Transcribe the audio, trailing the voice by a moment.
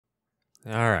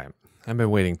All right, I've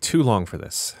been waiting too long for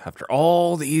this. After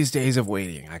all these days of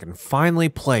waiting, I can finally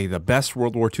play the best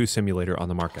World War II simulator on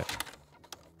the market.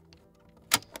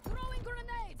 Throwing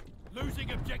grenade!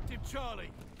 Losing objective Charlie.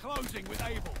 Closing with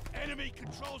Able. Enemy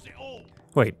controls it all.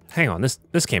 Wait, hang on, this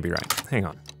can't be right. Hang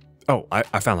on. Oh,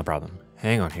 I found the problem.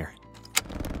 Hang on here.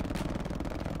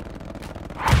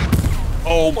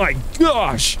 Oh my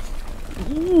gosh!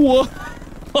 Whoa!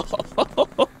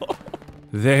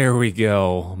 There we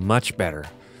go, much better.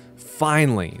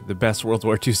 Finally, the best World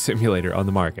War II simulator on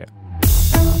the market.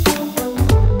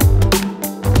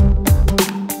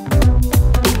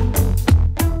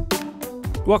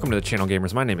 Welcome to the channel,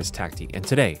 gamers. My name is Tacti, and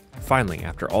today, finally,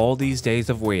 after all these days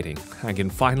of waiting, I can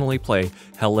finally play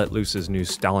Hell Let Loose's new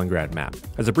Stalingrad map.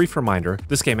 As a brief reminder,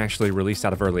 this game actually released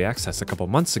out of early access a couple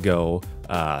months ago,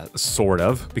 sort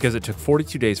of, because it took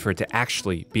 42 days for it to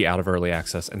actually be out of early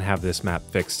access and have this map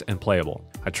fixed and playable.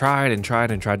 I tried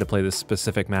to play this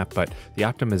specific map, but the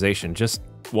optimization just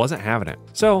wasn't having it.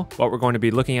 So, what we're going to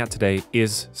be looking at today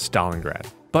is Stalingrad.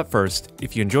 But first,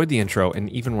 if you enjoyed the intro and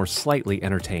even were slightly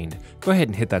entertained, go ahead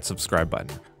and hit that subscribe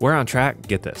button. We're on track,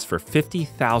 get this, for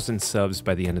 50,000 subs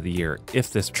by the end of the year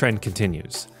if this trend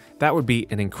continues. That would be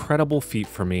an incredible feat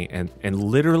for me and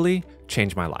literally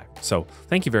change my life. So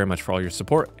thank you very much for all your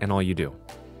support and all you do.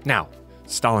 Now,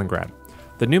 Stalingrad.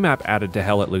 The new map added to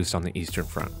Hell Let Loose on the Eastern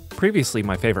Front. Previously,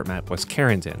 my favorite map was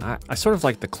Carrington. I sort of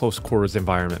like the close quarters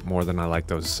environment more than I like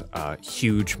those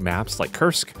huge maps like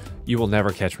Kursk. You will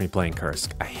never catch me playing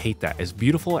Kursk. I hate that. As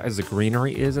beautiful as the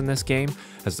greenery is in this game,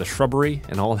 as the shrubbery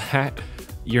and all that,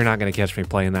 you're not going to catch me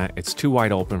playing that. It's too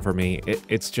wide open for me.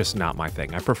 It's just not my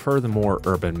thing. I prefer the more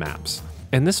urban maps.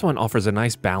 And this one offers a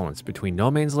nice balance between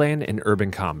no man's land and urban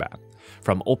combat.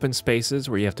 From open spaces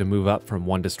where you have to move up from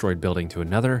one destroyed building to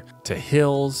another, to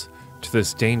hills, to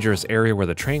this dangerous area where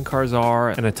the train cars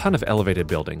are, and a ton of elevated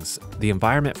buildings. The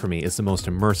environment for me is the most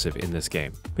immersive in this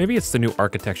game. Maybe it's the new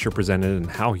architecture presented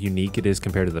and how unique it is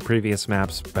compared to the previous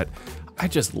maps, but I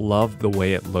just love the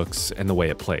way it looks and the way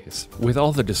it plays. With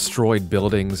all the destroyed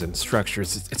buildings and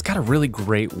structures, it's got a really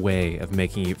great way of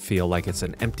making you feel like it's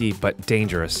an empty but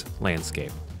dangerous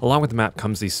landscape. Along with the map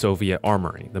comes the Soviet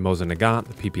Armory, the Mosin Nagant,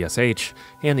 the PPSH,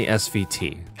 and the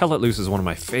SVT. Hell Let Loose is one of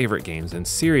my favorite games and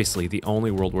seriously the only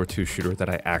World War II shooter that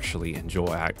I actually enjoy.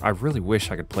 I really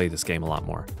wish I could play this game a lot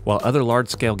more. While other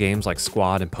large-scale games like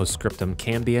Squad and Postscriptum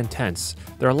can be intense,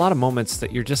 there are a lot of moments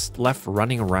that you're just left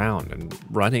running around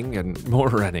and more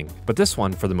running. But this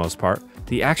one, for the most part,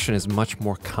 the action is much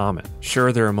more common.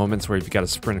 Sure, there are moments where you've got to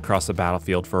sprint across the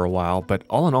battlefield for a while, but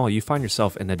all in all, you find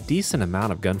yourself in a decent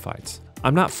amount of gunfights.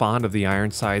 I'm not fond of the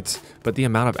iron sights, but the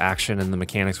amount of action and the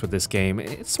mechanics with this game,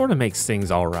 it sort of makes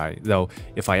things alright, though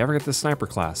if I ever get the sniper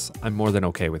class, I'm more than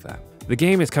okay with that. The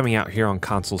game is coming out here on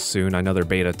consoles soon. I know they're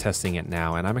beta testing it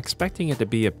now, and I'm expecting it to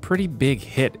be a pretty big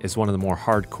hit as one of the more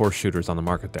hardcore shooters on the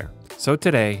market there. So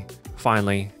today,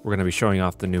 finally, we're going to be showing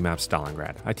off the new map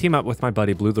Stalingrad. I team up with my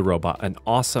buddy Blue the Robot, an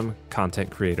awesome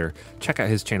content creator. Check out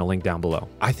his channel, link down below.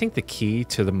 I think the key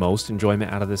to the most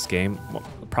enjoyment out of this game, well,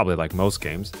 probably like most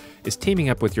games, is teaming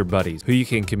up with your buddies who you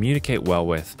can communicate well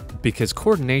with, because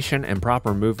coordination and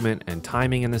proper movement and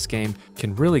timing in this game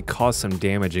can really cause some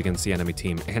damage against the enemy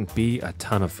team and be a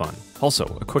ton of fun. Also,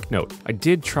 a quick note, I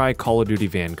did try Call of Duty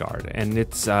Vanguard, and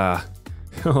it's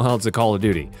well, it's a Call of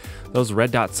Duty. Those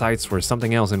red dot sights were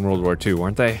something else in World War II,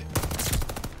 weren't they?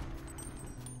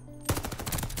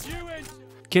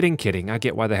 Kidding, I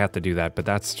get why they have to do that, but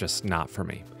that's just not for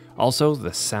me. Also,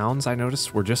 the sounds I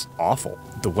noticed were just awful.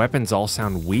 The weapons all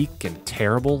sound weak and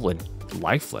terrible and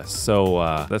lifeless,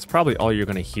 so that's probably all you're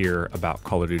gonna hear about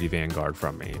Call of Duty Vanguard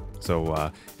from me.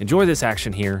 So enjoy this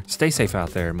action here, stay safe out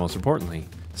there, and most importantly,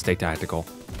 stay tactical.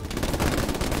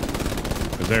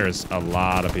 There's a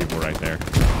lot of people right there.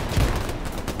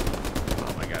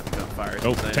 Oh my god, the gunfire is Oh,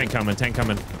 insane. tank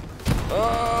coming.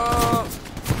 Oh!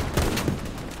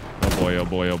 Oh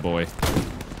boy.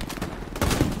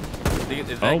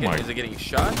 Is it getting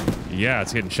shot? Yeah,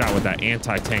 it's getting shot with that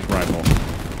anti-tank rifle.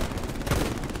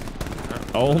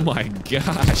 Oh my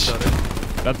gosh.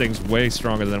 That thing's way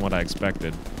stronger than what I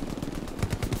expected.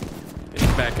 It's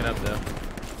backing up though.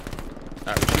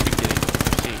 Alright, we should be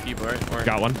seeing people, right?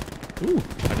 Got one. Ooh,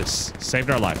 I just saved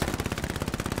our life.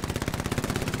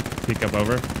 Peek up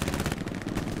over.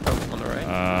 Oh, on the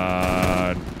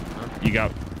right.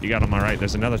 You got on my right.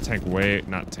 There's another tank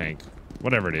not tank.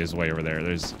 Whatever it is, way over there.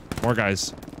 There's more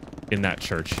guys in that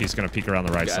church. He's gonna peek around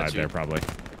the right side there, probably.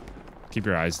 Keep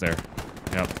your eyes there.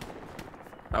 Yep.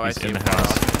 Oh, He's I see in him the far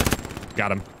house. off.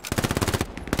 Got him.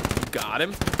 Got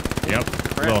him? Yep.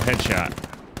 Crap. Little headshot.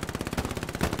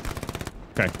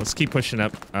 Okay, let's keep pushing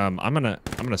up. I'm gonna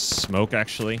smoke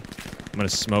actually. I'm gonna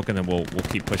smoke and then we'll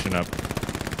keep pushing up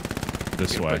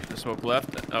this way. The smoke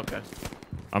left? Okay.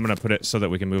 I'm gonna put it so that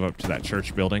we can move up to that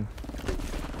church building.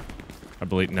 I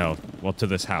believe, no, well, to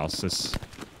this house, this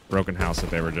broken house that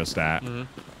they were just at. Mm-hmm.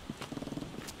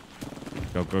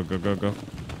 Go, go, go, go, go.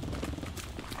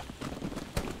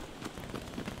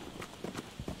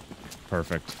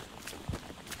 Perfect.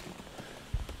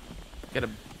 Got a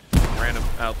random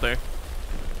out there.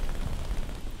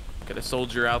 Got a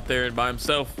soldier out there by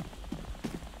himself.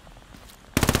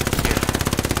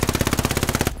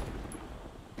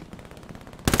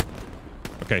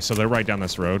 Okay, so they're right down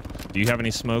this road. Do you have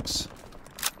any smokes?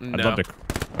 No. I'd love to.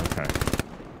 Okay.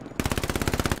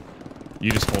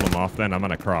 You just hold them off then. I'm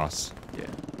gonna cross. Yeah.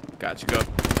 Got you. Go.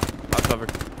 I'll cover.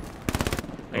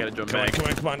 I gotta jump back.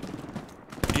 Come on.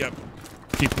 Yep.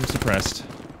 Keep them suppressed.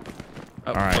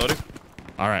 Oh, all right. loading?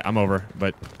 All right, I'm over,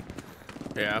 but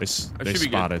yeah, they I should be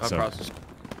spotted, good. so. Process.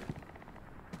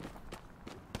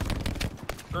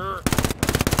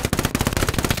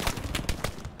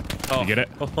 You get it?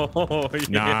 Oh,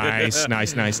 yeah.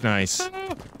 Nice.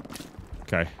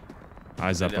 Okay.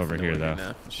 Eyes up over here, though.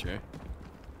 Now, for sure.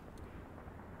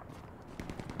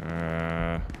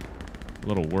 A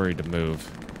little worried to move.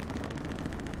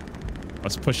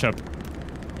 Let's push up.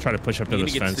 Try to push up to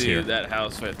this fence here. You need to get to that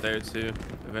house right there, too,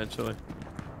 eventually.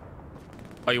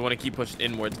 Oh, you want to keep pushing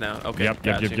inwards now? Okay. Yep.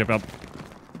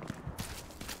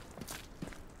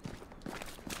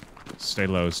 Stay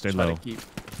low. Try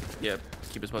to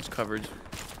keep as much coverage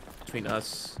between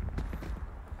us.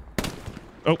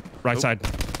 Oh, right side.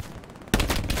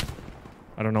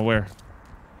 I don't know where.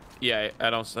 Yeah, I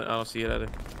don't see it either.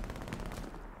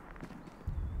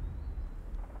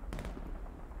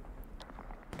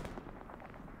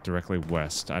 Directly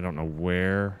west. I don't know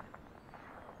where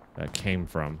that came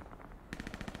from.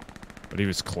 But he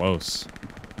was close.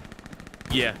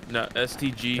 Yeah, no,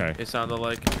 STG, Okay. it sounded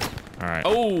like. All right.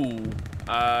 Oh,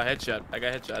 headshot. I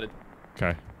got headshotted.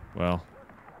 Okay. Well,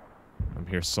 I'm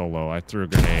here solo. I threw a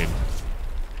grenade.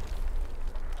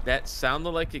 That sounded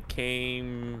like it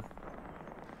came...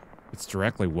 It's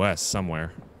directly west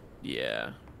somewhere.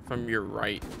 Yeah, from your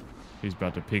right. He's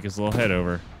about to peek his little head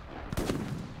over.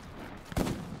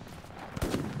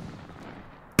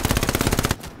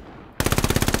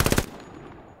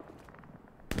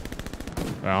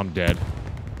 Well, I'm dead.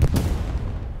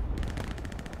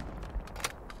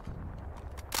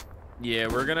 Yeah,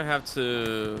 we're gonna have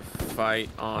to fight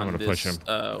on I'm gonna push him.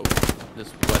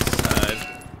 This west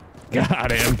side.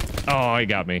 Got him. Oh, he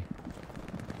got me.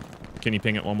 Can you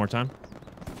ping it one more time?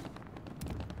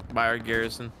 By our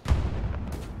garrison.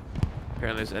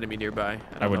 Apparently there's an enemy nearby.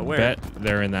 I would know where. bet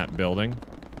they're in that building.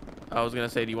 I was gonna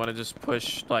say, do you want to just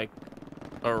push like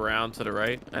around to the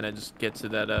right and then just get to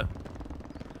that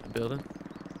building?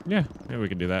 Yeah, maybe we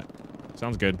can do that.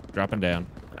 Sounds good. Dropping down.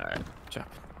 All right, chop.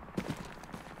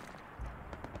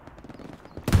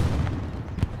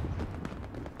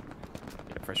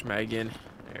 Get a fresh mag in.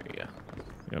 There you go.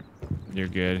 Yep, you're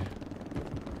good.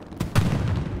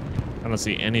 I don't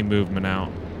see any movement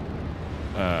out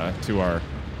to our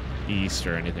east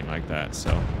or anything like that, so.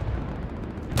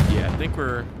 Yeah, I think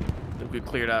we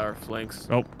cleared out our flanks.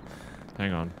 Oh,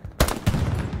 hang on.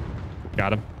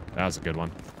 Got him. That was a good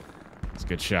one. It's a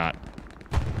good shot.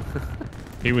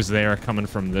 He was there coming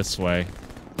from this way.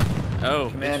 Oh,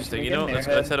 Command, interesting. You know, let's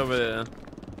head over there.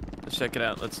 Let's check it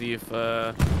out. Let's see if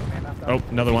Oh,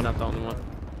 another he's one. not the only one.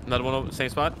 Another one over the same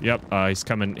spot? Yep, he's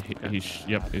coming.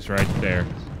 Yep, he's right there.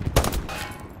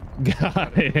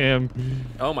 Got him.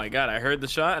 Oh my god, I heard the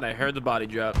shot and I heard the body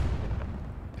drop.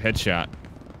 Headshot.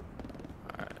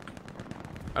 Alright.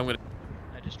 I'm gonna...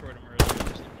 I destroyed him earlier.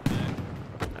 Just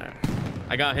Alright.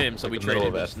 I got him, so we the middle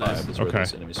traded. of Which is F5 nice. is where Okay.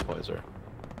 those enemy supplies are.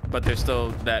 But there's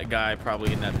still that guy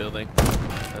probably in that building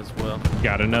as well.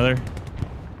 Got another.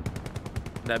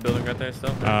 That building right there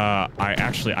still? I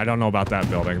don't know about that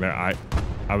building. There,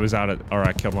 I was out at, or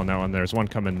I killed on that one. There's one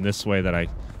coming this way that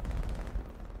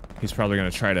he's probably gonna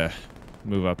try to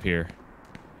move up here.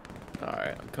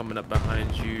 Alright, I'm coming up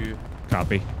behind you.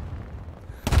 Copy.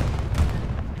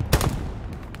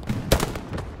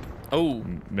 Oh!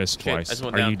 Missed Shit, I twice. just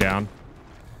went Are down. you down?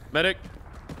 Medic!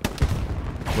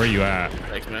 Where you at?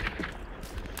 Thanks, man.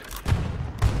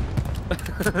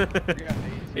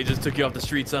 He just took you off the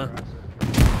streets, huh?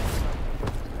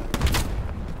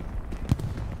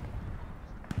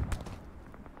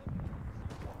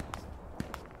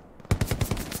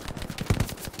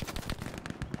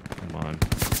 Come on.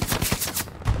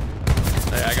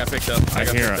 Hey, I got picked up. I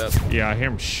got hear picked it. up. Yeah, I hear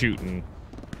him shooting.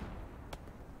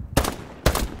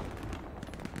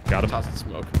 Got him. Toss the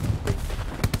smoke.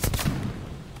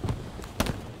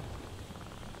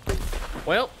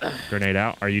 Well. Grenade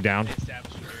out. Are you down?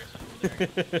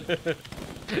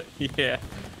 Yeah.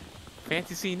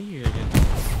 Fancy seeing you again.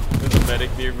 There's a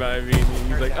medic nearby me, and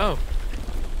he's like, oh.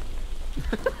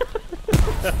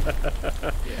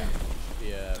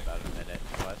 Yeah, about a minute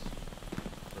plus.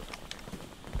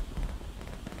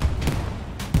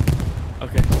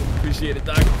 Okay, appreciate it,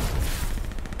 Doc.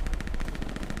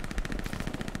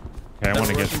 Okay, I want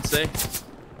to get. Say.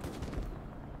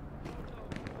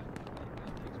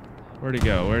 Where'd he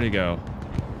go? Where'd he go?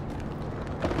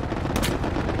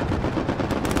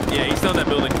 Yeah, he's still in that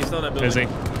building. He's still in that building. Is he?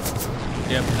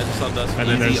 Yep, I just saw dust. And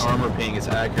then Easy there's armor ping is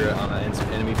accurate on an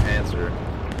enemy Panzer.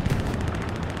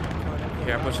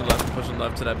 Here, I'm pushing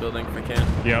left to that building if I can.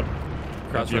 Yep.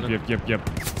 Crouch Yep. running. Yep.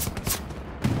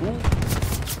 Ooh.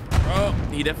 Oh,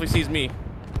 he definitely sees me.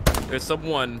 There's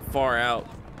someone far out.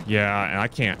 Yeah, and I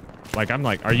can't. Like, I'm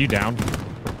like, are you down?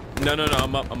 No,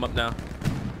 I'm up now.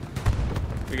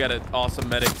 We got an awesome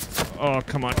medic. Oh,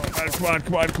 come on.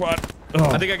 Quad.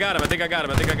 Oh. I think I got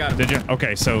him. Did you?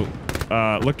 Okay, so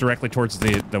look directly towards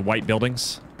the white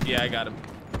buildings. Yeah, I got him.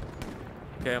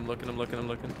 Okay, I'm looking.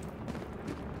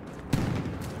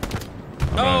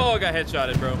 Oh, I got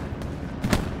headshotted, bro.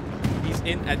 He's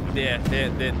in at there,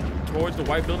 towards the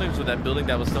white buildings, or that building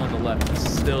that was still on the left. It's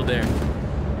still there.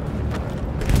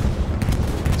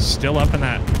 Still up in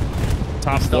that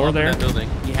top Still floor up there? in that building.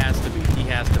 He has to be.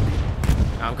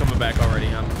 I'm coming back already.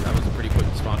 That was a pretty quick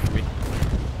spawn for me.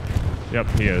 Yep,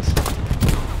 he is.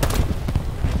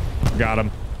 Got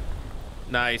him.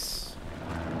 Nice.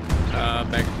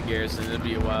 Back to the garrison. It'll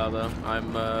be a while though.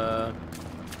 I'm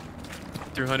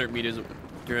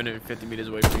 350 meters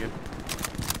away from you.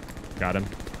 Got him.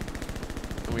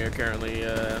 And we are currently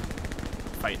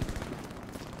fighting.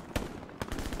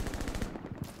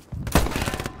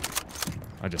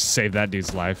 I just saved that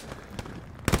dude's life.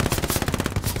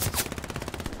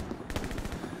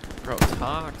 Bro,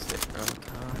 toxic, bro.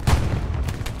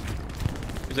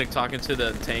 He's like talking to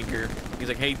the tanker. He's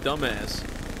like, hey, dumbass.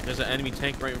 There's an enemy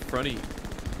tank right in front of you.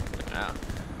 Ah.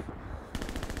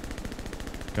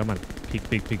 Come on. Peek.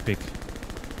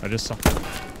 I just saw.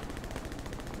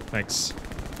 Thanks.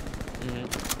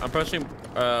 I'm pushing.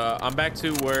 I'm back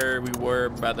to where we were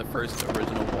by the first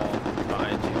original wall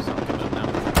behind you, so I'm coming up now.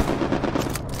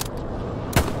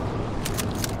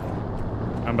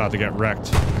 I'm about to get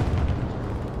wrecked.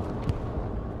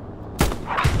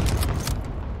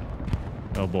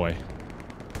 Oh boy.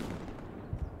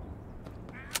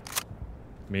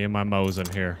 Me and my Mo's in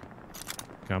here.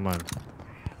 Come on.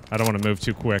 I don't want to move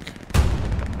too quick.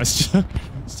 I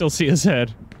still see his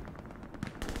head.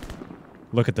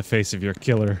 Look at the face of your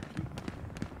killer.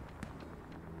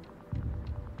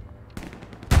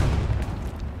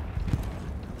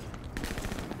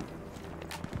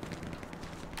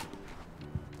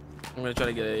 I'm gonna try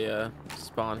to get a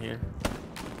spawn here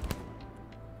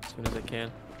as soon as I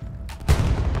can.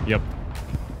 Yep.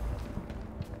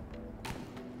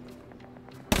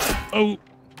 Oh!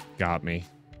 Got me.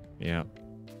 Yeah.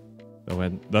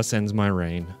 Thus ends my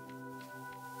reign.